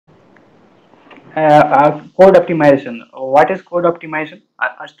Code optimization. What is code optimization?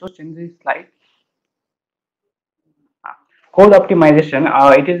 Asutosh, in this slide. Uh, Code optimization.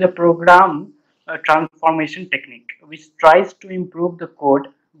 It is a program transformation technique which tries to improve the code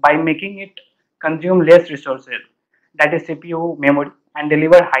by making it consume less resources, that is CPU, memory, and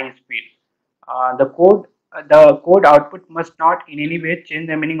deliver high speed. The code output must not in any way change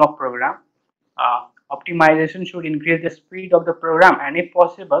the meaning of program. Optimization should increase the speed of the program, and if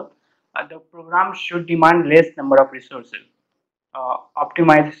possible, the program should demand less number of resources.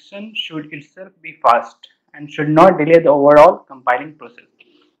 Optimization should itself be fast and should not delay the overall compiling process.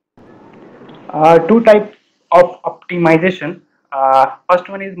 Two types of optimization. First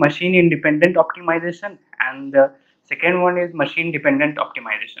one is machine independent optimization, and the second one is machine dependent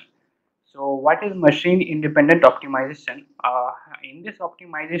optimization. So, what is machine independent optimization? In this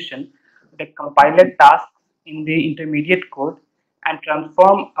optimization, the compiler tasks in the intermediate code and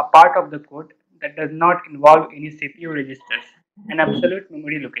transform a part of the code that does not involve any CPU registers and absolute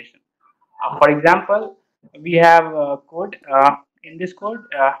memory location. For example, we have code. In this code,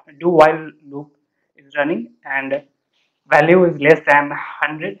 do while loop is running and value is less than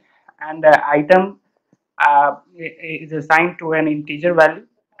 100, and the item is assigned to an integer value,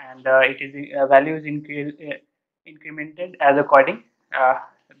 and it is value is incremented as according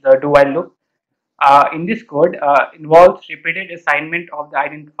the do while loop. In this code involves repeated assignment of the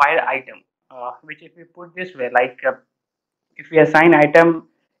identifier item, which if we put this way, like if we assign item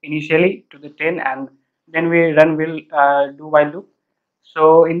initially to the 10 and then we run will do while loop.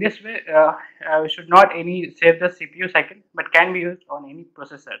 So in this way, we should not any save the CPU cycle, but can be used on any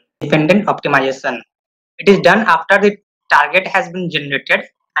processor. Dependent optimization. It is done after the target has been generated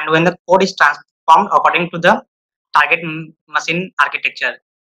and when the code is transformed according to the target machine architecture.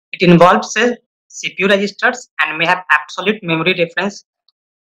 It involves CPU registers and may have absolute memory reference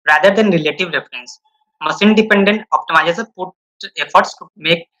rather than relative reference. Machine dependent optimizers put efforts to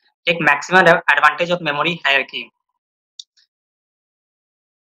make take maximum advantage of memory hierarchy.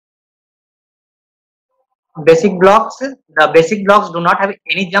 The basic blocks do not have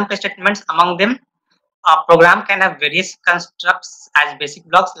any jump statements among them. A program can have various constructs as basic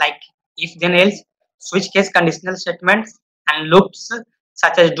blocks like if then else, switch case conditional statements, and loops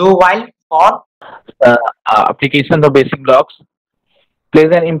such as do while, for. uh, Application of basic blocks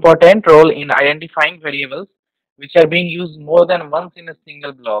plays an important role in identifying variables which are being used more than once in a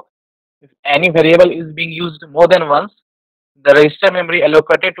single block. If any variable is being used more than once, the register memory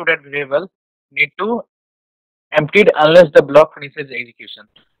allocated to that variable need to emptied unless the block finishes execution.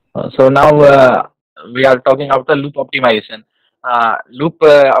 So now we are talking about the loop optimization. Loop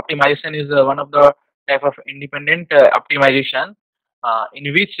optimization is one of the type of independent optimization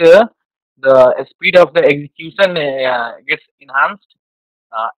in which the speed of the execution gets enhanced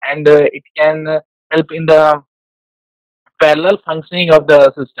and it can help in the parallel functioning of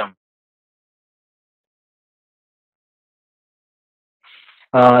the system.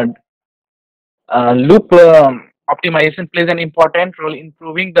 Uh, Loop optimization plays an important role in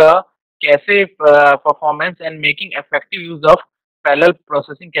improving the cache performance and making effective use of parallel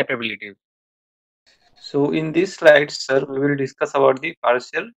processing capabilities. So in this slide, sir, we will discuss about the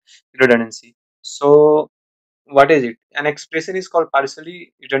partial redundancy. So what is it? An expression is called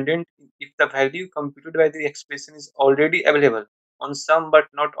partially redundant if the value computed by the expression is already available on some but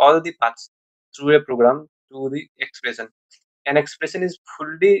not all the paths through a program to the expression. An expression is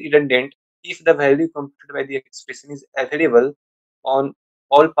fully redundant if the value computed by the expression is available on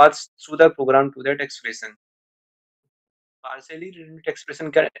all paths through the program to that expression. Partially redundant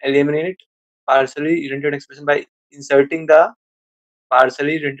expression can eliminate partially redundant expression by inserting the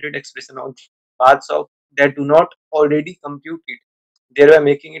partially redundant expression on paths of that do not already compute it, thereby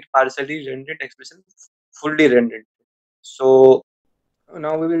making it partially redundant expression fully redundant. So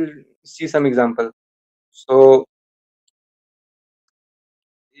now we will see some example. So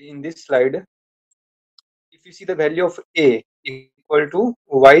in this slide, if you see the value of a equal to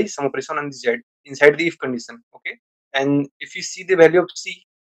y some operation on the z inside the if condition, okay, and if you see the value of c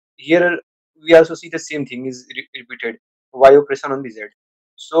here, we also see the same thing is repeated, y operation on the z.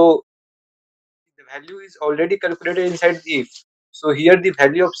 So the value is already calculated inside the if. So here the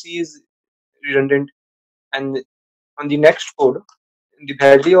value of c is redundant, and on the next code, the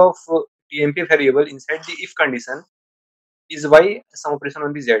value of tmp variable inside the if condition is y some operation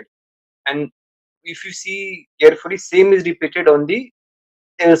on the z. And if you see carefully, same is repeated on the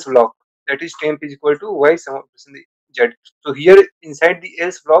else block, that is temp is equal to y some operation z. So here inside the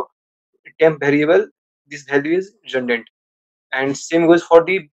else block, temp variable, this value is redundant, and same goes for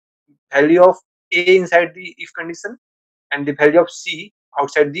the value of a inside the if condition and the value of c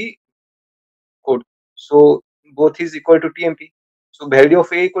outside the So both is equal to TMP. So value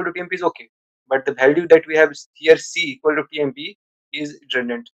of A equal to TMP is okay, but the value that we have here C equal to TMP is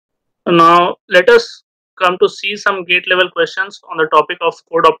redundant. Now let us come to see some gate level questions on the topic of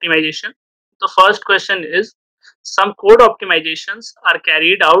code optimization. The first question is, some code optimizations are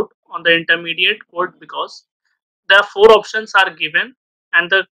carried out on the intermediate code because the four options are given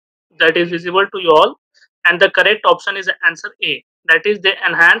and that is visible to you all, and the correct option is answer A, that is they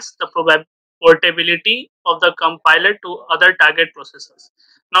enhance the portability of the compiler to other target processors.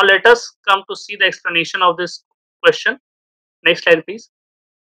 Now let us come to see the explanation of this question. Next slide please.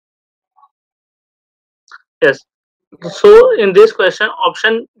 Yes. So in this question,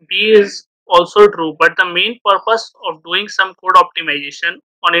 option B is also true, but the main purpose of doing some code optimization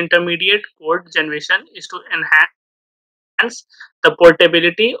on intermediate code generation is to enhance the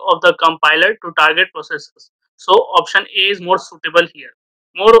portability of the compiler to target processors. So option A is more suitable here.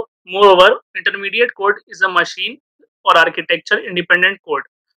 Moreover, intermediate code is a machine or architecture independent code.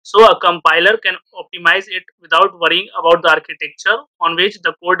 So a compiler can optimize it without worrying about the architecture on which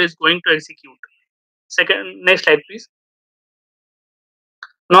the code is going to execute. Second, next slide please.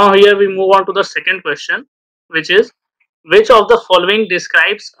 Now here we move on to the second question, which is, which of the following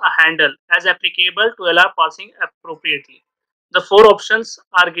describes a handle as applicable to allow parsing appropriately? The four options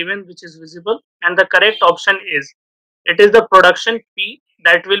are given, which is visible, and the correct option is, it is the production P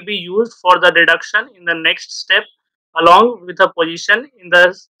that will be used for the reduction in the next step along with a position in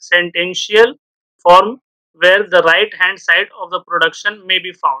the sentential form where the right hand side of the production may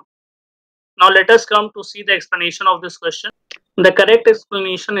be found. Now let us come to see the explanation of this question. The correct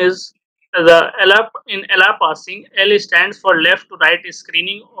explanation is the LR in LR parsing. L stands for left to right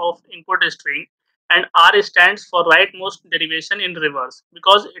screening of input string, and R stands for rightmost derivation in reverse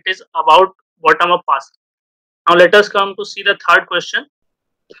because it is about bottom up parsing. Now let us come to see the third question.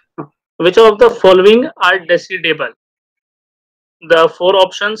 Which of the following are decidable? The four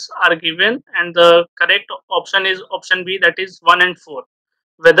options are given, and the correct option is option B, that is 1 and 4.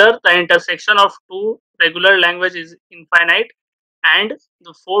 Whether the intersection of two regular language is infinite, and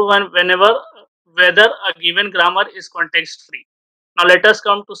the fourth one, whether a given grammar is context free. Now let us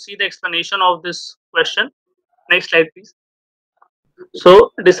come to see the explanation of this question. Next slide please.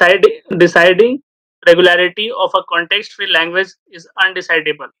 So deciding regularity of a context free language is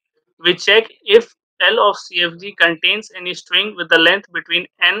undecidable. We check if L of CFG contains any string with the length between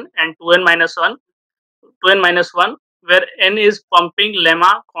n and 2n minus 1, where n is pumping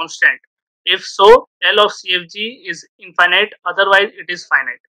lemma constant. If so, L of CFG is infinite, otherwise it is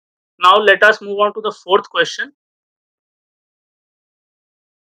finite. Now let us move on to the fourth question.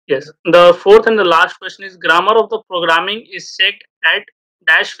 Yes, the fourth and the last question is, grammar of the programming is checked at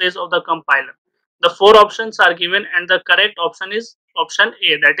dash phase of the compiler. The four options are given and the correct option is option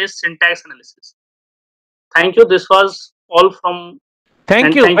A, that is syntax analysis. Thank you. This was all from, Thank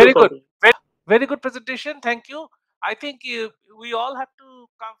and you. thank you Very for good. Very good presentation. Thank you. I think we all have to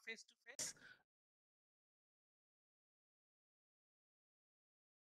come face to